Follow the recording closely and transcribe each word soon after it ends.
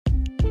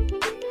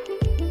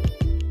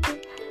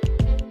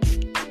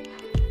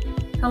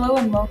Hello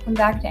and welcome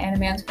back to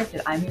Anime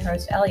Unscripted. I'm your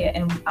host Elliot,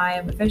 and I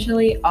am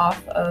officially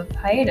off of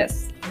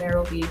hiatus. There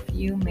will be a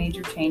few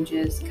major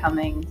changes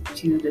coming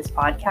to this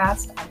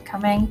podcast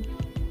upcoming.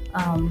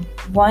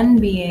 One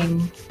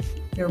being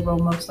there will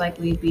most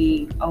likely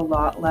be a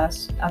lot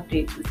less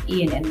updates with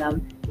Ian in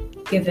them,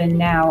 given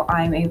now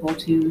I'm able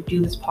to do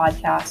this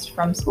podcast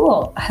from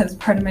school as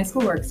part of my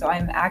schoolwork. So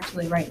I'm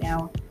actually right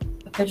now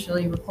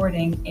officially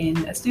recording in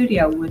a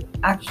studio with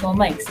actual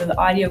mics, so the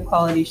audio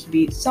quality should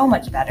be so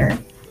much better.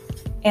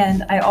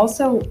 And I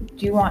also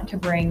do want to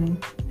bring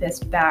this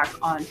back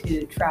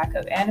onto track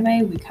of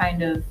anime. We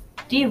kind of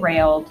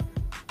derailed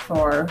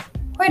for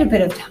quite a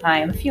bit of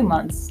time, a few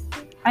months.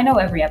 I know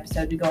every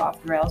episode to go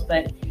off the rails,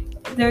 but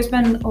there's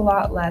been a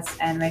lot less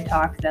anime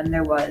talk than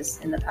there was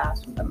in the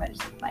past with the mic.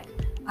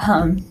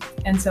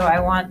 And so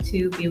I want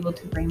to be able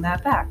to bring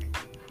that back.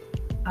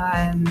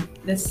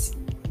 This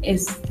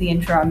is the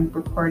intro I'm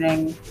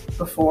recording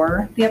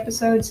before the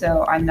episode,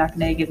 so I'm not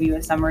going to give you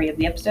a summary of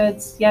the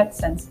episodes yet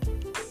since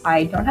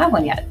I don't have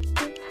one yet.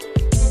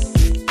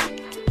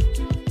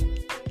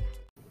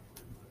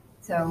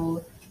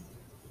 So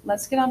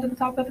let's get on to the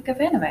topic of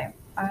anime.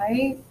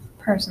 I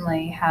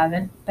personally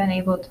haven't been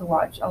able to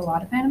watch a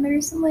lot of anime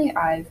recently.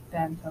 I've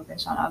been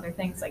focused on other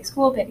things like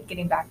school,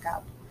 getting back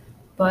up.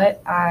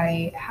 But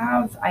I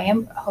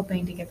am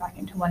hoping to get back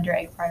into Wonder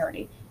Egg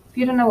Priority. If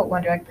you don't know what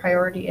Wonder Egg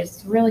Priority is,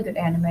 it's a really good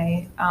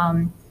anime.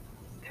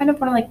 Kind of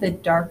one of like the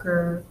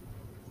darker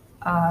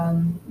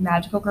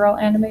magical girl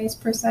animes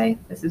per se.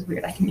 This is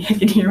weird. I can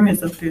hear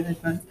myself through the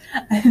headphones.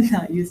 I'm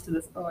not used to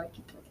this. Oh, I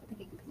think I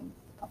keep getting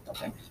popped up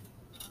there.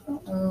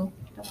 Don't want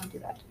to do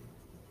that.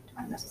 Don't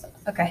want to mess this up.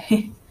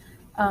 Okay.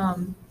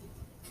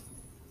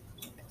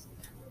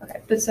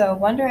 Okay. But so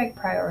Wonder Egg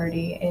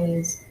Priority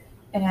is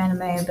an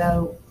anime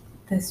about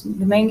this.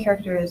 The main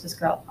character is this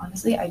girl.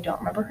 Honestly, I don't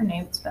remember her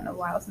name. It's been a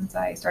while since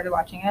I started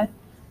watching it.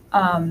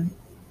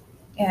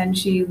 And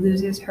she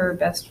loses her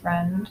best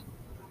friend,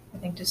 I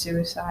think, to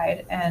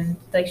suicide, and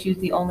like she was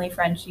the only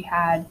friend she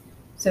had,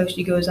 so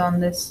she goes on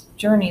this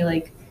journey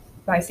like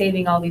by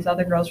saving all these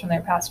other girls from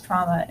their past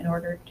trauma in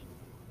order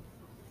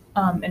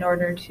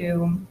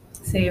to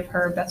save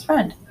her best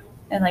friend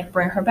and like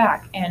bring her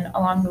back. And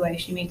along the way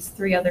she meets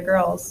 3 other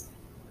girls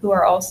who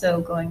are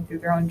also going through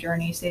their own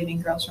journey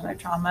saving girls from their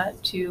trauma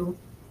to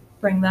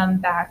bring them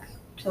back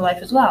to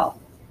life as well.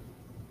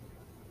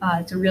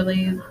 It's a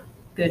really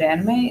good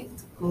anime.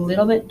 It's a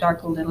little bit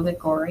dark, a little bit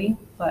gory,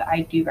 but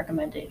I do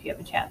recommend it if you have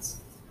a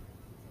chance.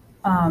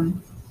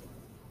 And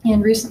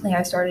recently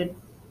I started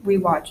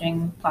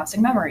rewatching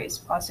Plastic Memories.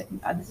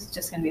 This is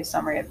just going to be a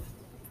summary of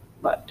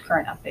what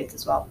current updates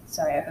as well.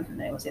 Sorry, I haven't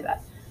been able to say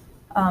that.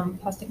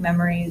 Plastic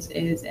Memories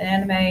is an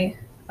anime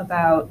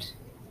about,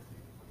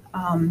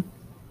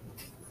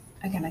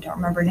 again, I don't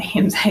remember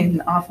names.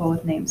 I'm awful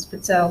with names.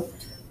 But so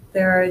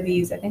there are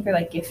these, I think they're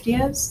like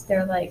giftias.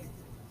 They're like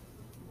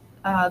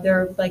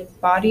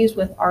bodies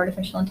with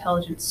artificial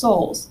intelligent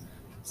souls.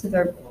 So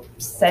they're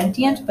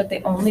sentient, but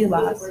they only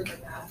last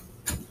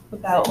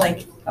about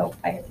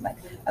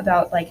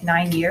about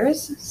 9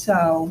 years.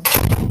 So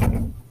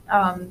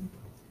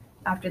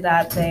after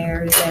that,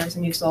 there's a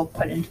new soul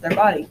put into their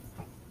body.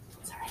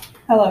 Sorry.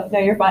 Hello. No,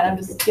 you're fine. I'm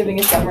just giving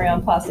a summary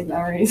on Plastic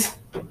Memories.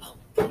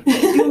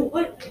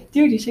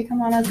 Dude, you should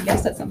come on as a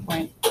guest at some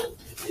point.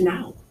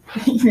 Now?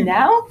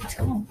 Now?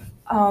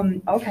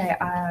 Okay,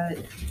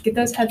 get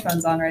those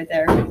headphones on right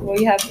there.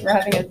 We're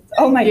having a,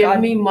 oh my god.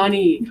 Give me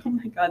money. Oh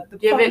my god.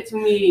 Give it to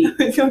me.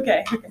 It's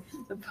okay.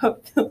 The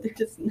pop filter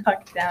just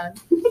knocked down.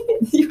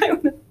 You might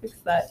want to fix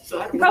that.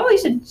 You probably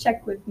should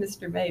check with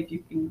Mr. May if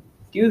you can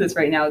do this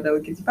right now, though,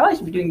 because you probably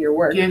should be doing your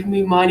work. Give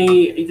me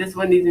money. This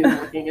one isn't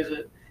working, is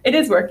it? It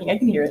is working. I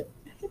can hear it.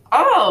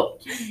 Oh!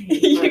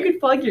 You could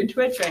plug your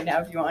Twitch right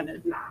now if you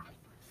wanted. Nah.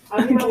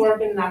 I'll do my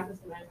work and not this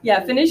minute.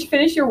 Yeah,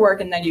 finish your work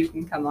and then you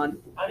can come on.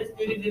 I just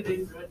did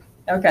it.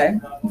 Okay,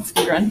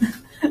 speedrun.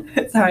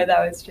 Sorry, that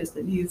was just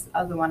that he's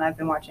the one I've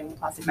been watching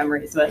Plastic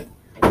Memories with.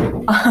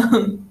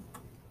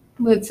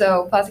 But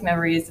so Plastic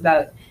Memories is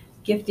about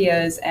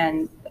giftias,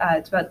 and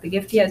it's about the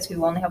giftias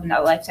who only have a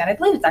lifespan. I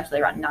believe it's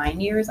actually around 9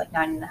 years, like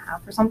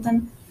 9.5 or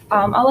something.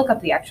 I'll look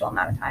up the actual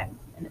amount of time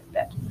in a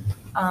bit.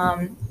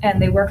 And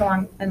they work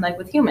along and like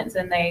with humans,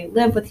 and they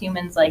live with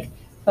humans like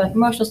for like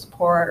emotional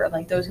support or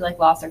like those who like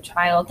lost their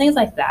child, things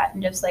like that,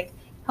 and just like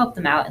help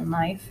them out in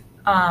life.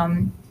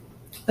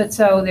 But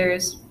so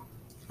there's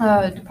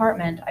a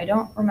department, I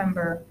don't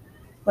remember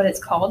what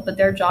it's called, but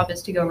their job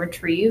is to go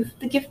retrieve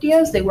the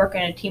giftias. They work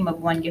in a team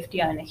of 1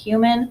 giftia and a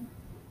human.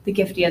 The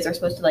giftias are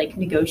supposed to like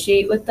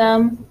negotiate with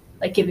them,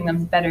 like giving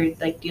them better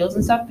like deals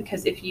and stuff,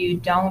 because if you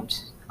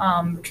don't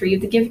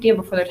retrieve the giftia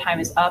before their time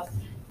is up,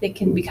 they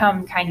can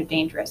become kind of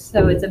dangerous.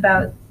 So it's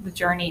about the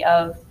journey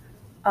of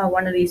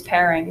one of these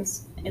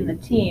pairings in the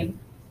team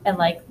and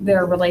like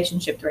their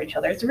relationship to each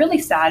other. It's a really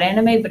sad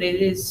anime, but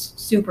it is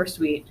super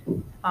sweet,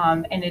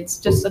 and it's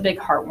just a big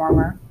heart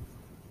warmer.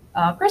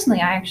 Personally,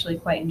 I actually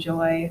quite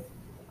enjoy.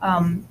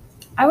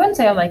 I wouldn't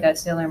say I like a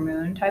Sailor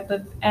Moon type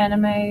of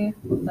anime.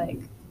 Like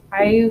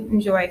I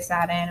enjoy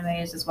sad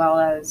animes as well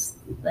as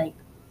like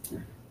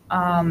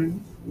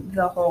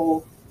the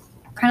whole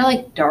kind of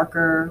like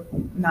darker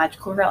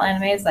magical girl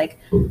animes like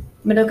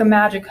Madoka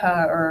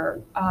Magica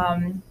or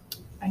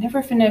I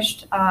never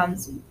finished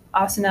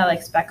Asuna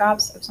like Spec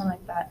Ops or something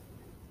like that.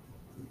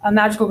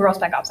 Magical Girl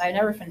Spec Ops. I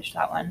never finished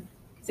that one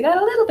because it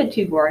got a little bit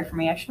too gory for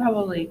me. I should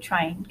probably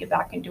try and get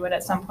back into it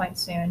at some point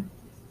soon.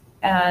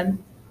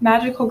 And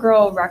Magical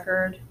Girl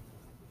Record.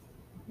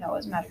 No, it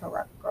was Magical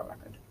Girl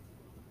Record.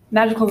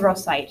 Magical Girl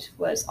Sight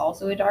was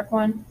also a dark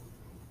one.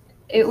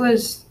 It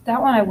was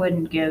that one I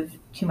wouldn't give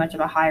too much of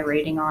a high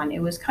rating on. It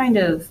was kind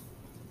of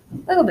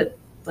a little bit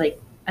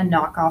like a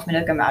knockoff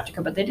Madoka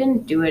Magica, but they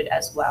didn't do it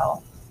as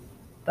well.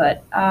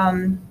 But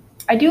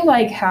I do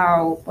like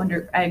how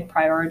Wonder Egg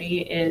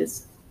Priority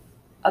is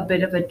a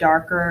bit of a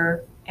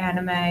darker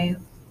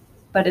anime,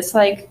 but it's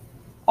like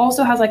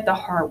also has like the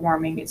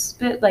heartwarming. It's a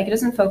bit like it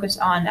doesn't focus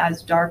on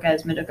as dark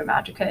as Madoka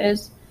Magica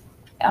is,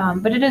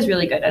 but it is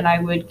really good. And I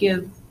would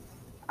give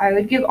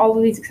all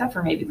of these except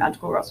for maybe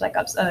Magical Girl Spec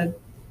Ops a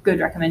good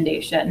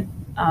recommendation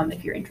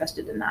if you're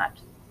interested in that.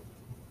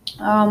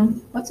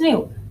 What's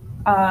new?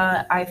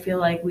 I feel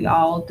like we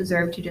all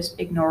deserve to just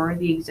ignore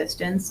the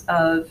existence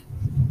of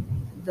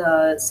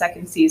the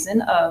second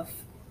season of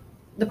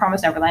The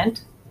Promised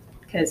Neverland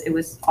because it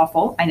was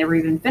awful. I never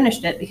even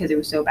finished it because it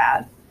was so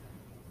bad.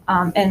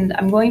 And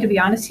I'm going to be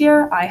honest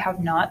here, I have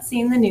not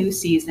seen the new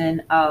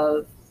season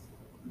of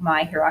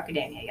My Hero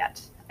Academia yet.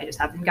 I just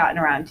haven't gotten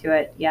around to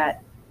it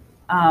yet.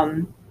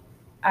 I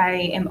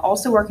am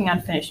also working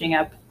on finishing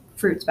up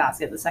Fruits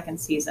Basket, the second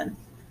season.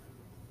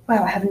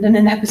 Wow, I haven't done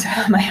an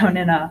episode on my own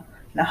in a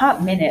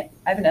hot minute.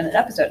 I haven't done an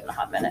episode in a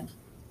hot minute.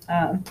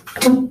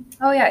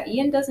 Oh yeah,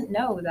 Ian doesn't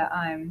know that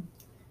I'm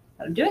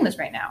doing this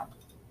right now.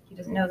 He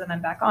doesn't know that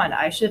I'm back on.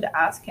 I should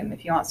ask him if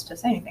he wants to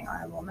say anything.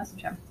 I will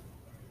message him.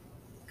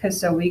 Because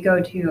so we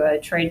go to a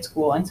trade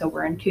school, and so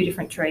we're in two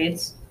different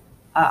trades.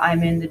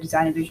 I'm in the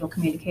design and visual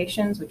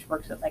communications, which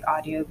works with like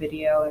audio,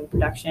 video, and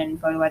production,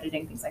 photo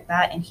editing, things like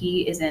that. And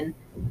he is in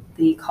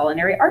the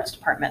culinary arts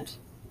department.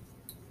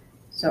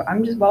 So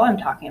while I'm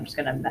talking, I'm just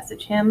gonna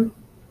message him.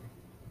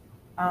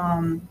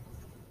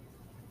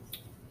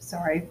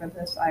 Sorry for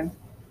this. I'm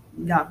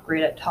not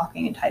great at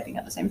talking and typing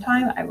at the same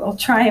time. I will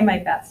try my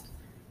best.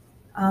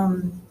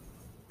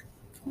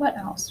 What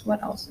else?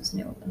 What else is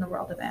new in the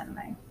world of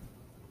anime?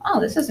 Oh,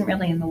 this isn't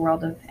really in the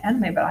world of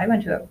anime, but I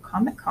went to a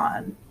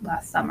Comic-Con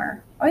last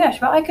summer. Oh yeah,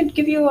 well, I could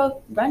give you a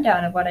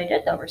rundown of what I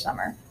did over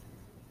summer.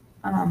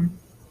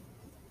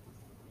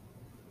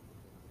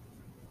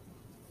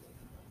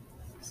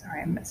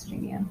 Sorry, I'm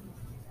messaging Ian.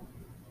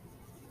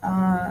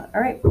 All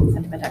right,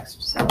 sent him a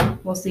text. So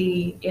we'll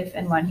see if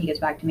and when he gets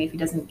back to me. If he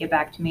doesn't get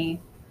back to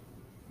me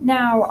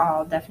now,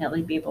 I'll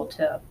definitely be able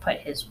to put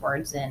his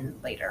words in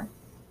later.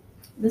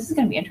 This is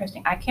going to be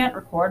interesting. I can't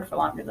record for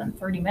longer than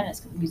 30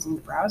 minutes because I'm using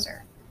the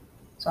browser.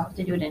 So I'll have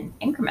to do it in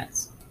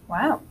increments.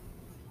 Wow.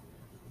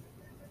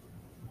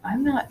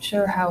 I'm not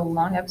sure how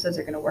long episodes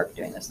are going to work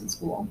doing this in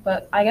school,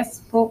 but I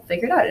guess we'll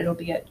figure it out. It'll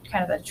be a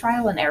kind of a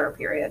trial and error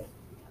period.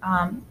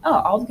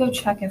 I'll go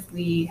check if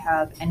we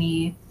have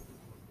any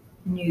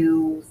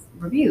new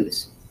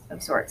reviews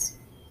of sorts.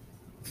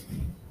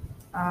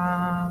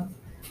 Podcasts.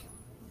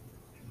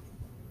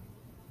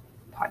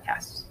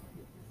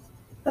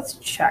 Let's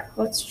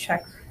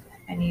check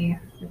any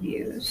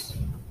reviews.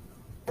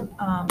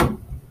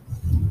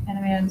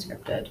 Animated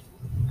unscripted.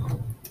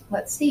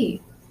 Let's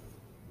see.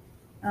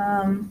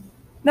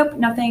 Nope,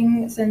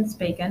 nothing since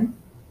Bacon.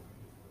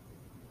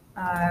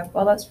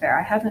 Well, that's fair.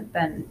 I haven't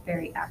been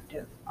very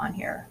active on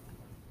here.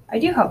 I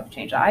do hope to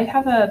change that. I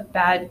have a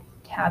bad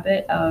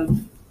habit of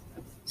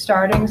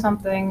starting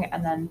something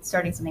and then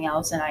starting something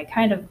else, and I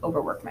kind of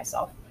overwork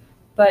myself.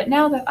 But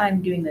now that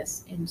I'm doing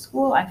this in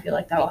school, I feel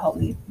like that will help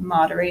me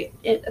moderate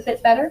it a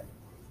bit better.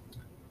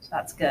 So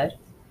that's good.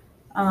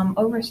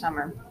 Over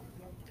summer,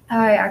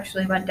 I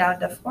actually went down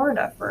to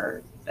Florida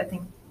for, I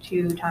think,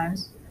 2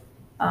 times.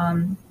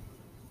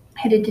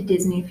 Headed to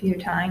Disney a few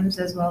times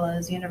as well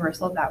as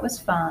Universal. That was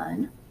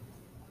fun.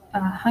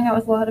 Hung out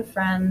with a lot of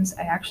friends.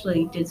 I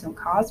actually did some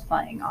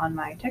cosplaying on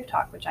my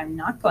TikTok, which I'm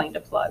not going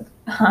to plug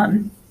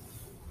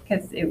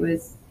because it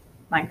was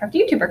Minecraft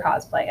YouTuber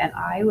cosplay, and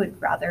I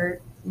would rather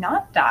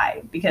not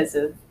die because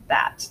of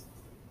that.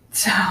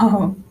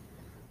 So,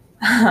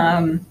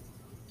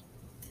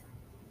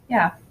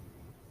 yeah.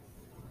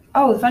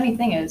 Oh, the funny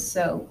thing is,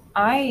 so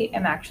I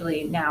am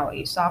actually now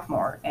a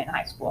sophomore in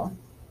high school,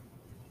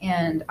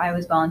 and I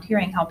was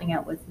volunteering helping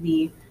out with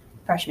the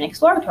freshman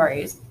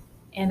exploratories.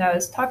 And I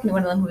was talking to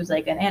one of them who was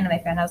like an anime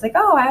fan. I was like,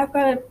 oh, I've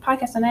got a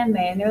podcast on anime.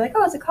 And they were like, oh,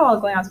 what's it called?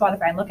 Going on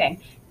Spotify and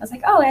looking. I was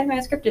like, oh, Anime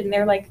Unscripted. And they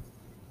were like,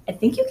 I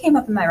think you came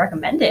up in my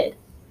recommended.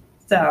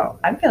 So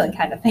I'm feeling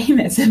kind of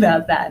famous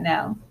about that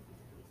now.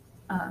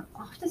 I'll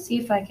have to see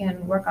if I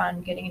can work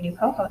on getting a new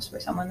co-host for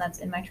someone that's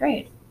in my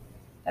trade.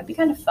 That'd be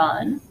kind of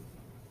fun.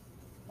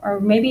 Or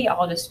maybe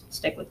I'll just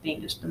stick with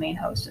being just the main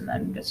host and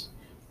then just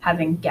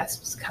having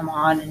guests come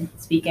on and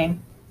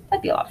speaking.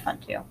 That'd be a lot of fun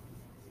too.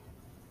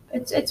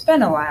 It's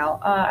been a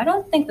while. I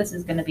don't think this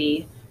is going to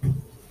be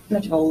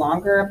much of a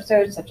longer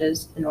episode, such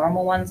as the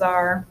normal ones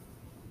are.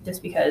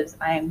 just because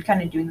I'm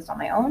kind of doing this on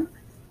my own,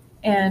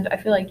 and I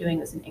feel like doing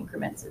this in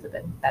increments is a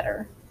bit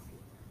better.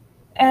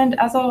 And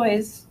as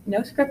always,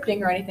 no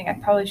scripting or anything. I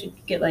probably should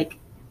get like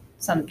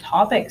some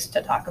topics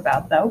to talk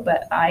about though,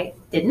 but I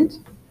didn't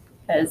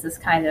because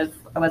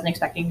I wasn't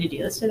expecting to do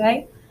this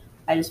today.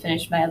 I just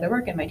finished my other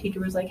work and my teacher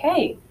was like,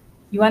 hey,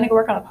 you want to go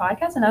work on a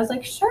podcast? And I was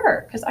like,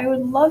 sure, because I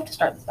would love to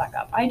start this back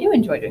up. I do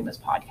enjoy doing this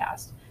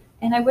podcast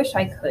and I wish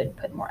I could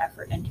put more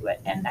effort into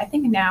it. And I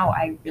think now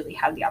I really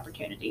have the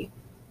opportunity.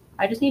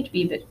 I just need to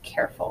be a bit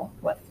careful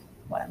with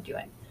what I'm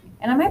doing.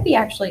 And I might be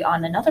actually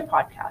on another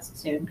podcast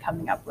soon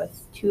coming up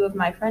with two of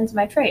my friends in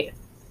my trade.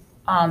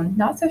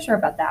 Not so sure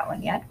about that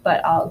one yet,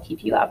 but I'll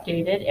keep you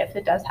updated if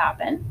it does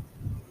happen.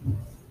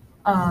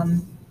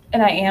 And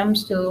I am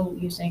still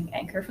using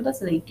Anchor for this.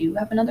 So they do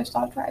have another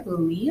software, I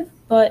believe,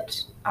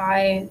 but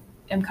I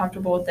am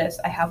comfortable with this.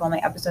 I have all my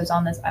episodes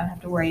on this. I don't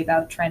have to worry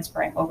about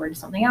transferring over to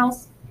something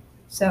else.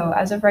 So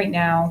as of right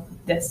now,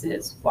 this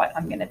is what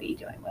I'm going to be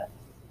doing with.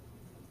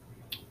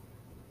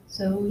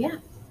 So yeah.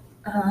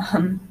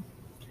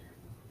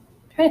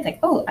 Trying to think.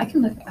 Oh,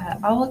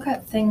 I'll look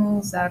at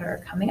things that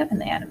are coming up in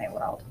the anime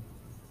world.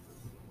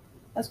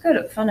 Let's go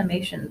to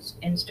Funimation's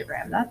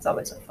Instagram. That's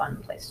always a fun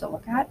place to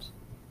look at.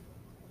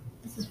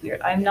 This is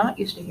weird. I'm not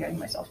used to hearing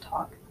myself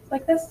talk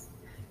like this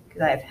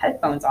because I have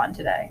headphones on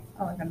today.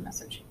 Oh, I got a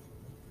message.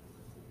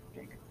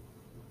 Jake.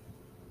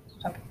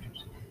 Stop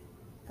pictures.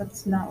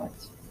 That's not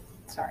what's.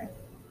 Sorry.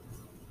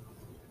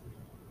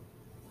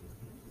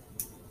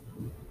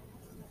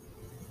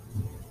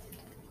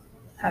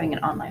 Having an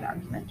online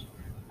argument.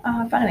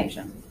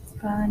 Funimation.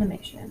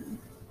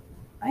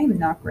 I am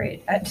not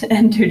great at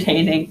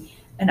entertaining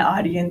an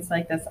audience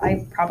like this.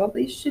 I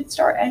probably should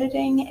start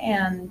editing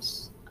and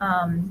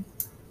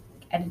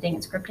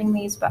scripting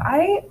these, but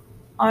I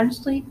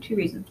honestly, two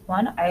reasons.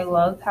 One, I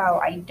love how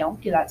I don't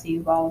do that, so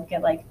you all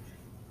get like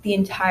the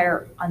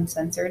entire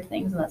uncensored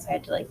things unless I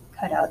had to like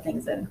cut out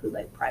things that include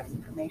like private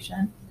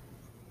information.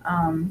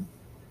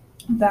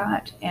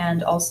 That,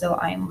 and also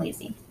I'm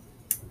lazy.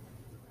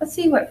 Let's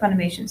see what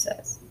Funimation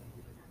says.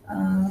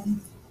 A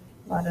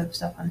lot of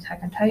stuff on Attack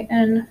on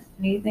Titan.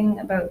 Anything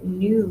about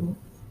new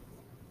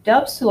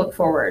dubs to look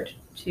forward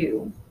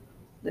to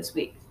this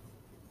week?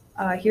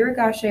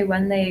 Hiragashe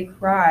When They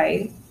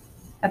Cry,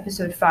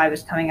 episode 5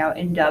 is coming out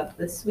in dub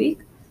this week.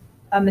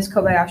 Miss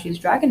Kobayashi's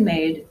Dragon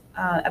Maid,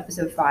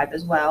 episode 5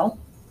 as well.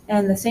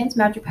 And The Saint's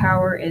Magic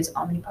Power is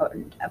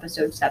Omnipotent,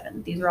 episode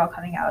 7. These are all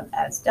coming out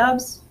as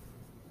dubs.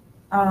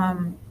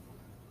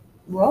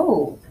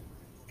 Whoa.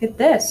 Get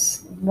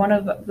this. One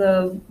of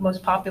the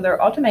most popular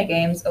Otome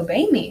games,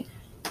 Obey Me,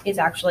 is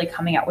actually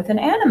coming out with an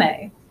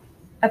anime.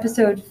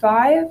 Episode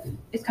 5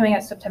 is coming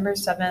out September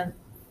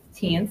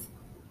 17th.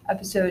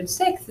 Episode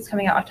 6 is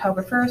coming out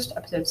October 1st.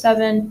 Episode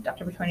 7,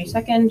 October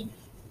 22nd.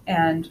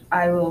 And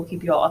I will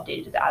keep you all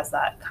updated as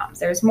that comes.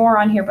 There's more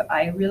on here, but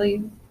I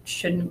really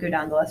shouldn't go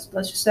down the list.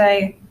 Let's just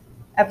say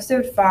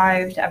episode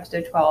 5 to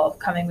episode 12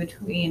 coming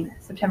between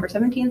September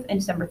 17th and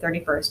December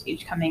 31st,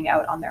 each coming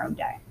out on their own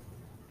day.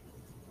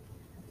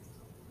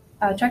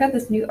 Check out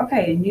this new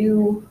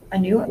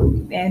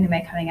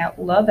anime coming out,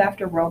 Love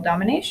After World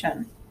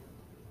Domination.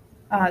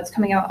 It's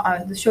coming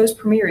out, the show's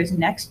premiere is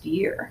next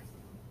year.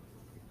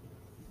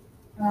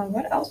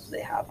 What else do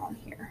they have on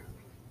here?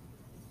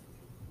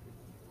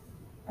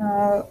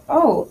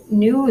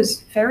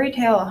 News, Fairy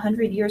Tail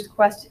 100 Years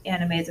Quest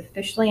anime is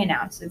officially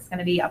announced. It's going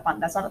to be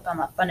that's up on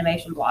the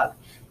Funimation blog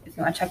if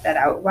you want to check that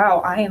out.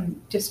 Wow, I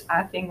am just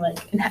acting like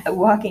a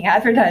walking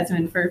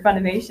advertisement for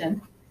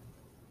Funimation.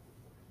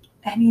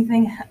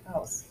 Anything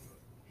else?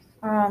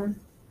 And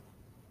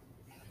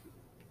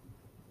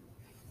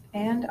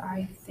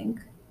I think,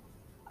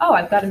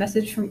 I've got a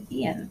message from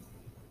Ian.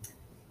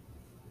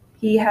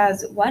 He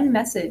has one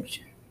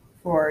message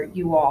for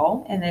you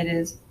all, and it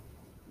is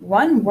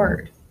one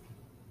word.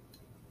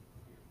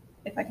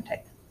 If I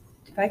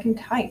can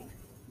type,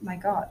 my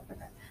God.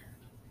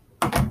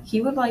 Okay.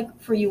 He would like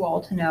for you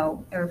all to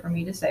know, or for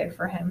me to say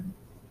for him,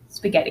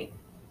 spaghetti.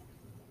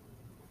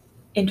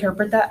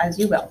 Interpret that as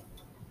you will.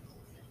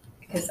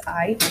 Because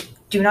I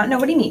do not know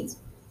what he means.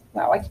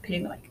 Wow, I keep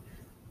hitting the mic.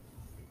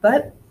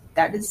 But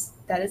that is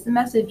the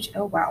message.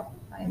 Oh wow,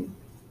 I'm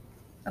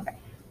okay.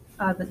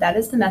 But that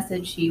is the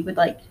message he would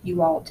like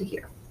you all to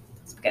hear.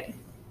 Spaghetti.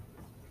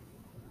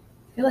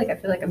 I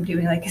feel like I'm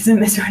doing like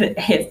some sort of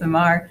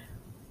ASMR.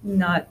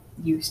 Not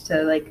used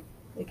to like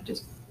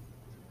just.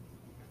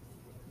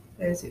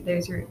 There's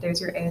your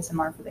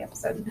ASMR for the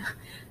episode.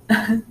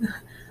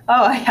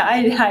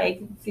 I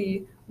can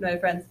see my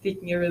friends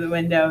peeking over the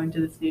window into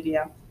the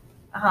studio.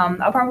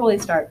 I'll probably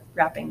start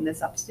wrapping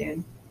this up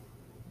soon.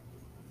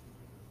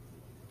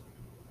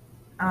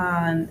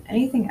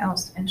 Anything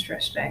else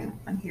interesting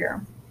on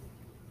here?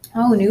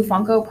 New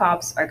Funko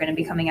Pops are going to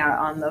be coming out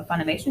on the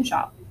Funimation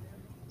shop.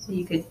 So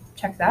you could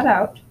check that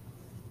out.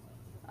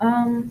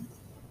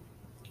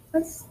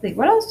 Let's see.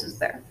 What else is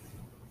there?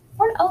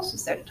 What else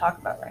is there to talk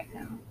about right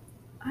now?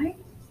 I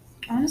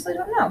honestly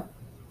don't know.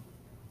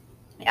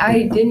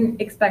 I didn't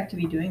expect to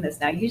be doing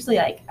this now. Usually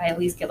I at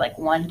least get like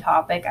one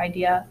topic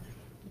idea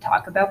to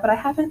talk about, but I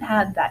haven't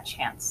had that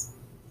chance.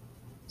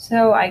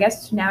 So I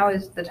guess now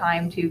is the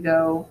time to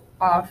go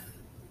off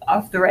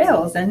the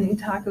rails and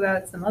talk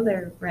about some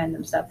other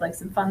random stuff, like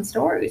some fun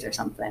stories or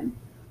something.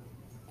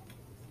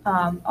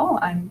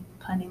 I'm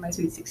planning my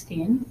Sweet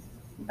 16.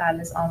 That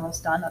is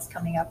almost done. That's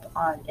coming up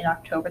in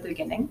October, the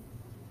beginning.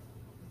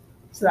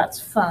 So that's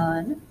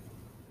fun.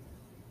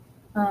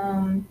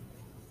 And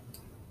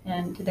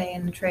today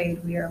in the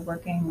trade, we are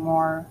working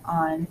more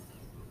on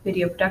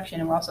video production,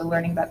 and we're also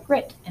learning about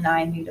grit. And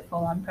I need a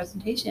full-on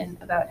presentation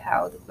about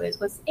how the quiz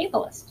was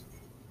ableist.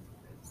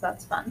 So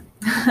that's fun.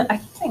 I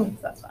keep saying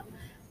that's fun.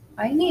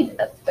 I need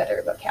a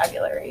better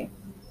vocabulary.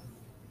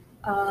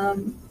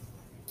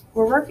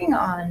 We're working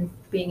on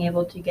being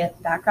able to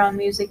get background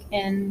music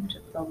in to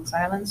fill the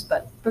silence,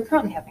 but we're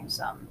currently having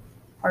some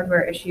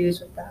hardware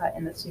issues with that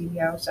in the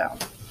studio, so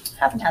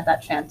haven't had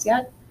that chance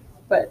yet.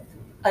 But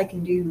I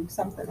can do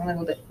something a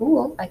little bit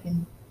cool. I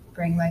can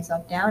bring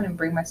myself down and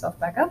bring myself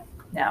back up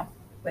now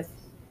with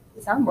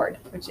the soundboard,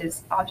 which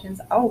is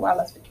options. Oh wow,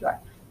 that's been 2 hours.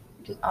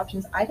 Which is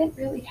options I didn't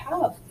really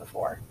have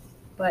before,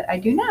 but I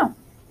do now.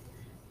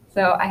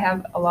 So I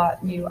have a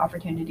lot new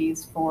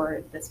opportunities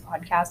for this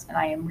podcast, and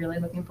I am really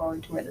looking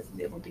forward to where this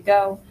is able to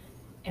go.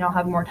 And I'll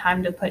have more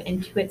time to put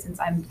into it since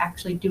I'm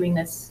actually doing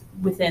this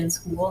within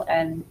school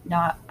and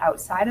not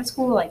outside of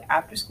school, like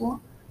after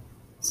school.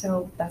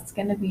 So that's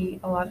going to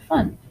be a lot of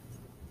fun.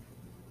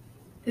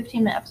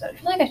 15-minute episode. I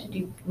feel like I should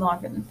do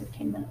longer than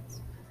 15 minutes.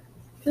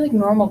 I feel like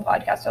normal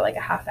podcasts are like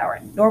a half hour,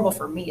 and normal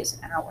for me is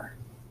an hour.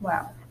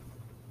 Wow.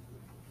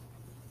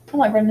 I'm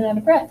like running out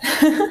of breath.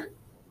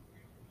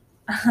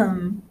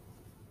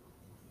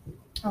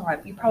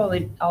 You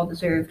probably all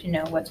deserve to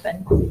know what's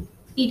been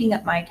eating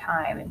up my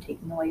time and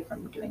taking away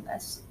from doing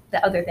this.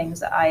 The other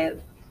things that I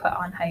have put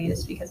on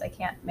hiatus because I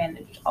can't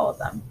manage all of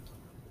them.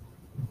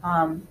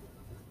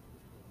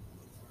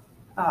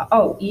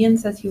 Ian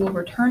says he will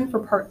return for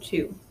part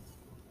 2.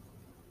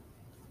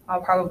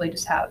 I'll probably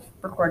just have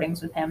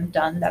recordings with him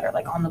done that are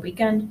like on the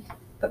weekend.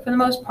 But for the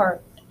most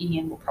part,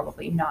 Ian will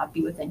probably not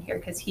be within here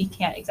because he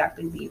can't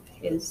exactly leave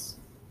his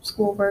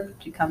schoolwork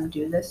to come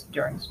do this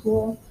during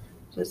school.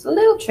 So it's a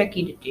little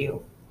tricky to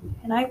do.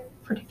 And I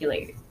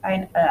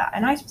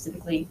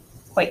specifically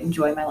quite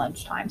enjoy my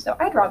lunchtime. So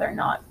I'd rather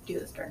not do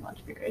this during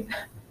lunch period.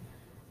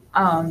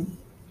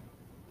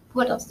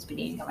 What else has been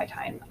eating up my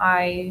time?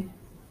 I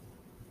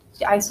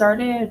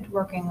started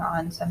working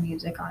on some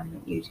music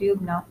on YouTube,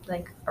 not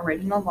like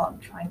original while I'm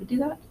trying to do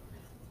that.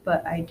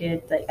 But I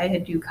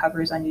had do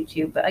covers on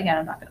YouTube. But again,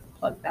 I'm not going to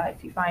plug that.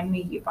 If you find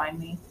me, you find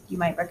me. You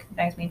might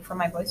recognize me from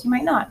my voice. You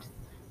might not.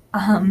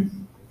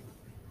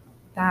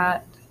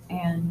 That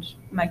and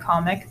my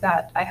comic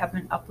that I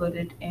haven't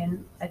uploaded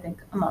in, I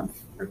think, a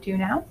month or 2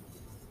 now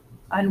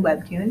on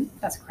Webtoon.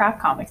 That's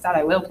Craft Comics that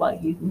I will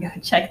plug. You can go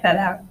check that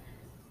out.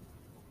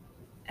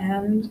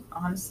 And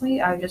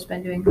honestly, I've just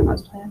been doing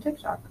cosplay on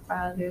TikTok.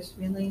 There's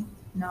really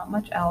not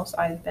much else.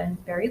 I've been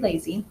very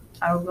lazy.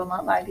 I will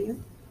not lie to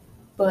you.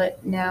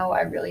 But now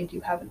I really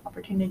do have an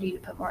opportunity to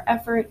put more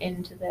effort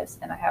into this,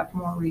 and I have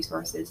more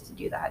resources to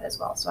do that as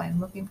well. So I'm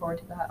looking forward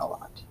to that a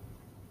lot.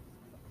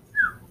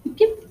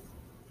 Yep.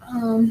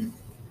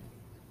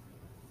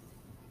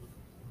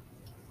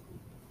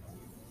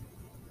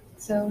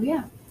 So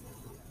yeah,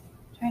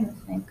 trying to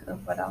think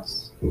of what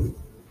else.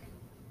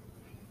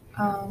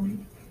 I've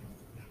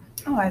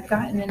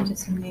gotten into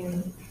some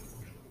new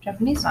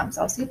Japanese songs.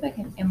 I'll see if I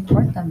can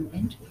import them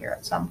into here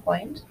at some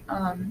point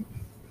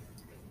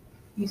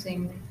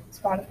using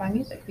Spotify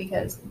Music,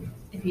 because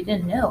if you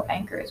didn't know,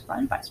 Anchor is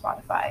run by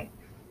Spotify,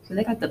 so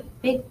they got the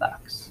big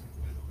bucks.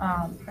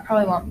 I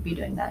probably won't be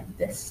doing that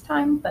this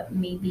time, but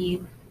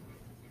maybe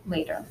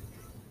later.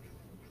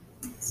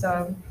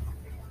 So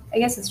I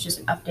guess it's just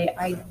an update.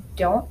 I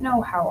don't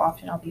know how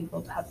often I'll be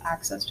able to have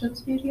access to the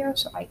studio,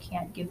 so I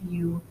can't give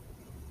you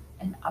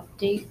an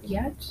update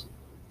yet.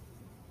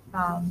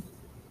 I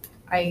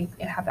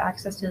have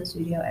access to the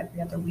studio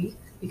every other week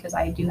because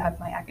I do have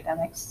my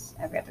academics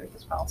every other week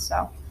as well.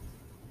 So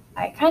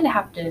I kind of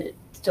have to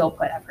still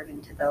put effort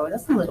into those.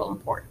 That's a little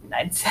important,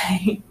 I'd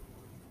say.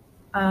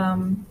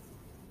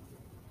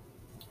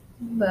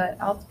 But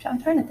I'm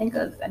trying to think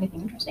of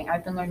anything interesting.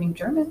 I've been learning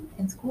German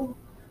in school.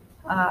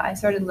 I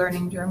started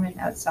learning German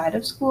outside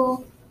of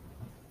school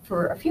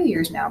for a few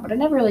years now, but I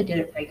never really did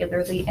it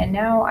regularly. And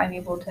now I'm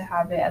able to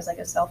have it as like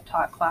a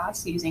self-taught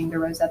class using the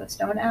Rosetta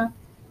Stone app,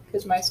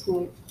 because my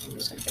school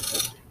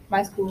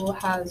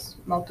has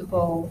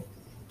multiple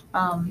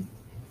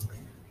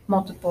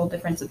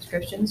different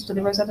subscriptions to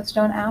the Rosetta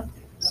Stone app.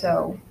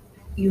 So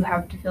you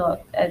have to fill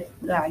out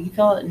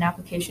an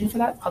application for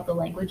that called the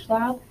Language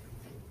Lab.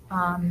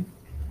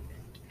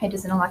 It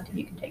is an elective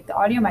you can take. The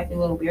audio might be a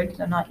little weird because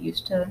I'm not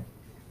used to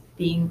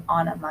being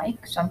on a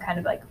mic, so I'm kind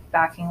of like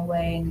backing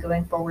away and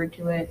going forward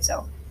to it.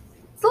 So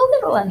it's a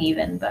little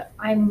uneven, but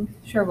I'm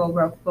sure we'll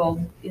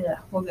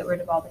get rid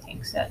of all the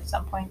kinks at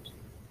some point.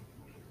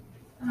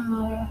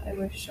 I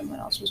wish someone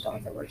else was done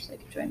with their work so they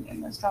could join me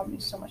in this. That would be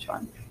so much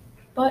fun,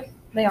 but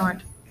they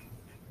aren't.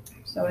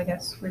 So I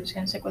guess we're just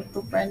gonna stick with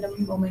the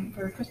random moment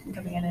for Kristen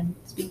coming in and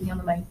speaking on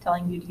the mic,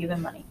 telling you to give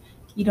him money.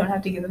 You don't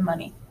have to give him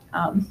money.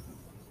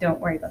 Don't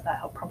worry about that.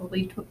 I'll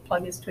probably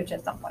plug his Twitch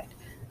at some point.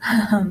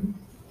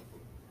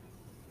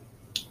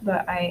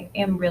 But I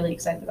am really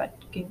excited about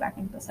getting back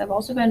into this. I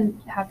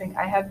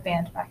have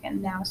band back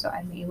in now, so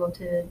I'm able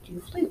to do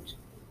flute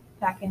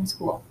back in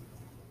school.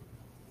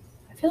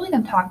 I feel like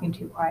I'm talking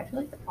too quiet. I feel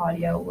like the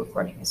audio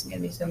recording isn't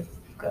going to be so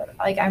good.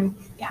 Like, I'm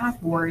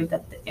half worried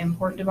that the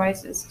import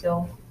device is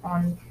still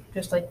on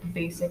just like the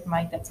basic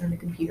mic that's in the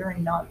computer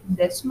and not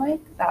this mic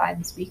that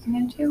I'm speaking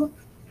into.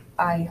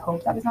 I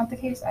hope that is not the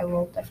case. I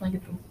will definitely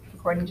give the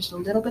recording just a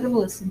little bit of a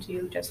listen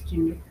to just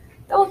to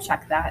double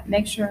check that,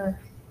 make sure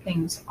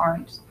things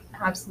aren't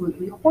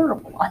absolutely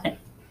horrible on it.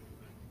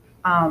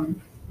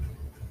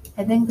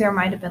 I think there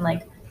might have been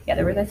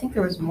I think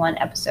there was one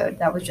episode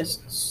that was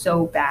just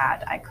so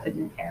bad I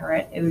couldn't air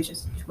it. It was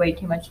just way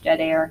too much dead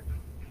air.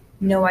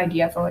 No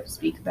idea for what to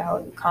speak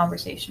about. The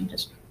conversation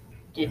just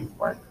didn't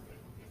work.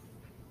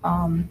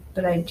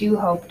 But I do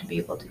hope to be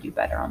able to do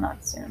better on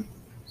that soon.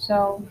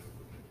 So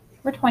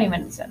we're 20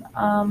 minutes in.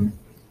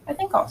 I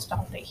think I'll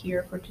stop it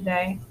here for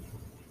today.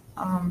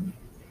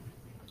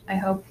 I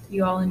hope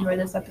you all enjoy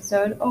this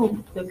episode.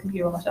 Oh, the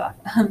computer almost off.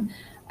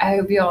 I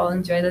hope you all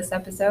enjoy this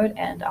episode,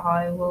 and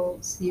I will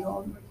see you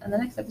all in the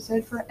next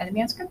episode for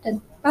Enemy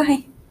Unscripted.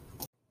 Bye.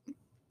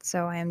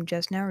 So I am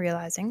just now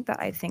realizing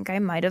that I think I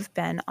might have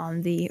been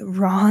on the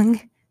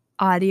wrong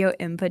audio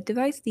input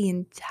device the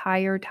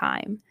entire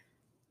time.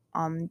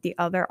 The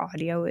other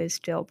audio is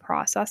still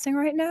processing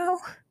right now.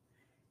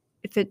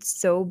 If it's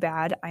so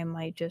bad, I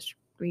might just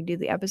redo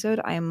the episode.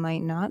 I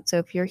might not. So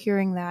if you're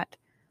hearing that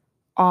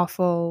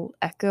awful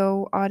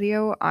echo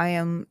audio, I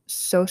am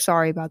so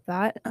sorry about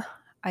that.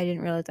 I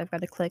didn't realize I've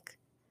got to click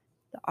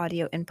the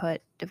audio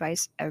input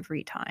device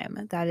every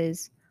time. That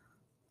is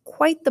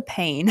quite the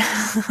pain.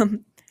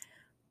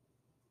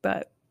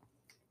 But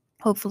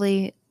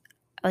hopefully,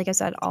 like I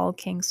said, all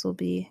kinks will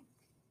be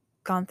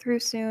gone through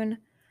soon.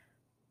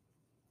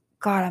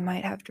 God, I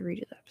might have to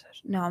redo the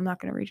episode. No, I'm not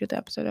going to redo the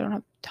episode. I don't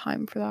have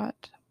time for that.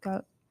 I've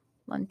got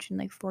lunch in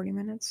like 40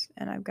 minutes,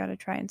 and I've got to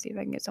try and see if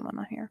I can get someone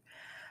on here.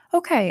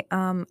 Okay,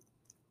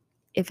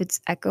 if it's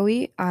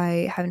echoey,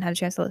 I haven't had a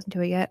chance to listen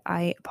to it yet.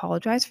 I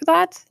apologize for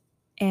that,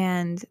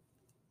 and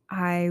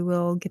I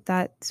will get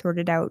that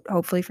sorted out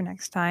hopefully for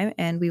next time,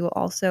 and we will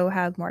also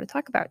have more to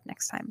talk about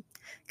next time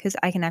because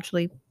I can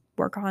actually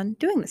work on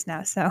doing this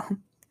now. So,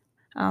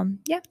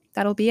 yeah,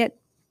 that'll be it.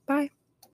 Bye.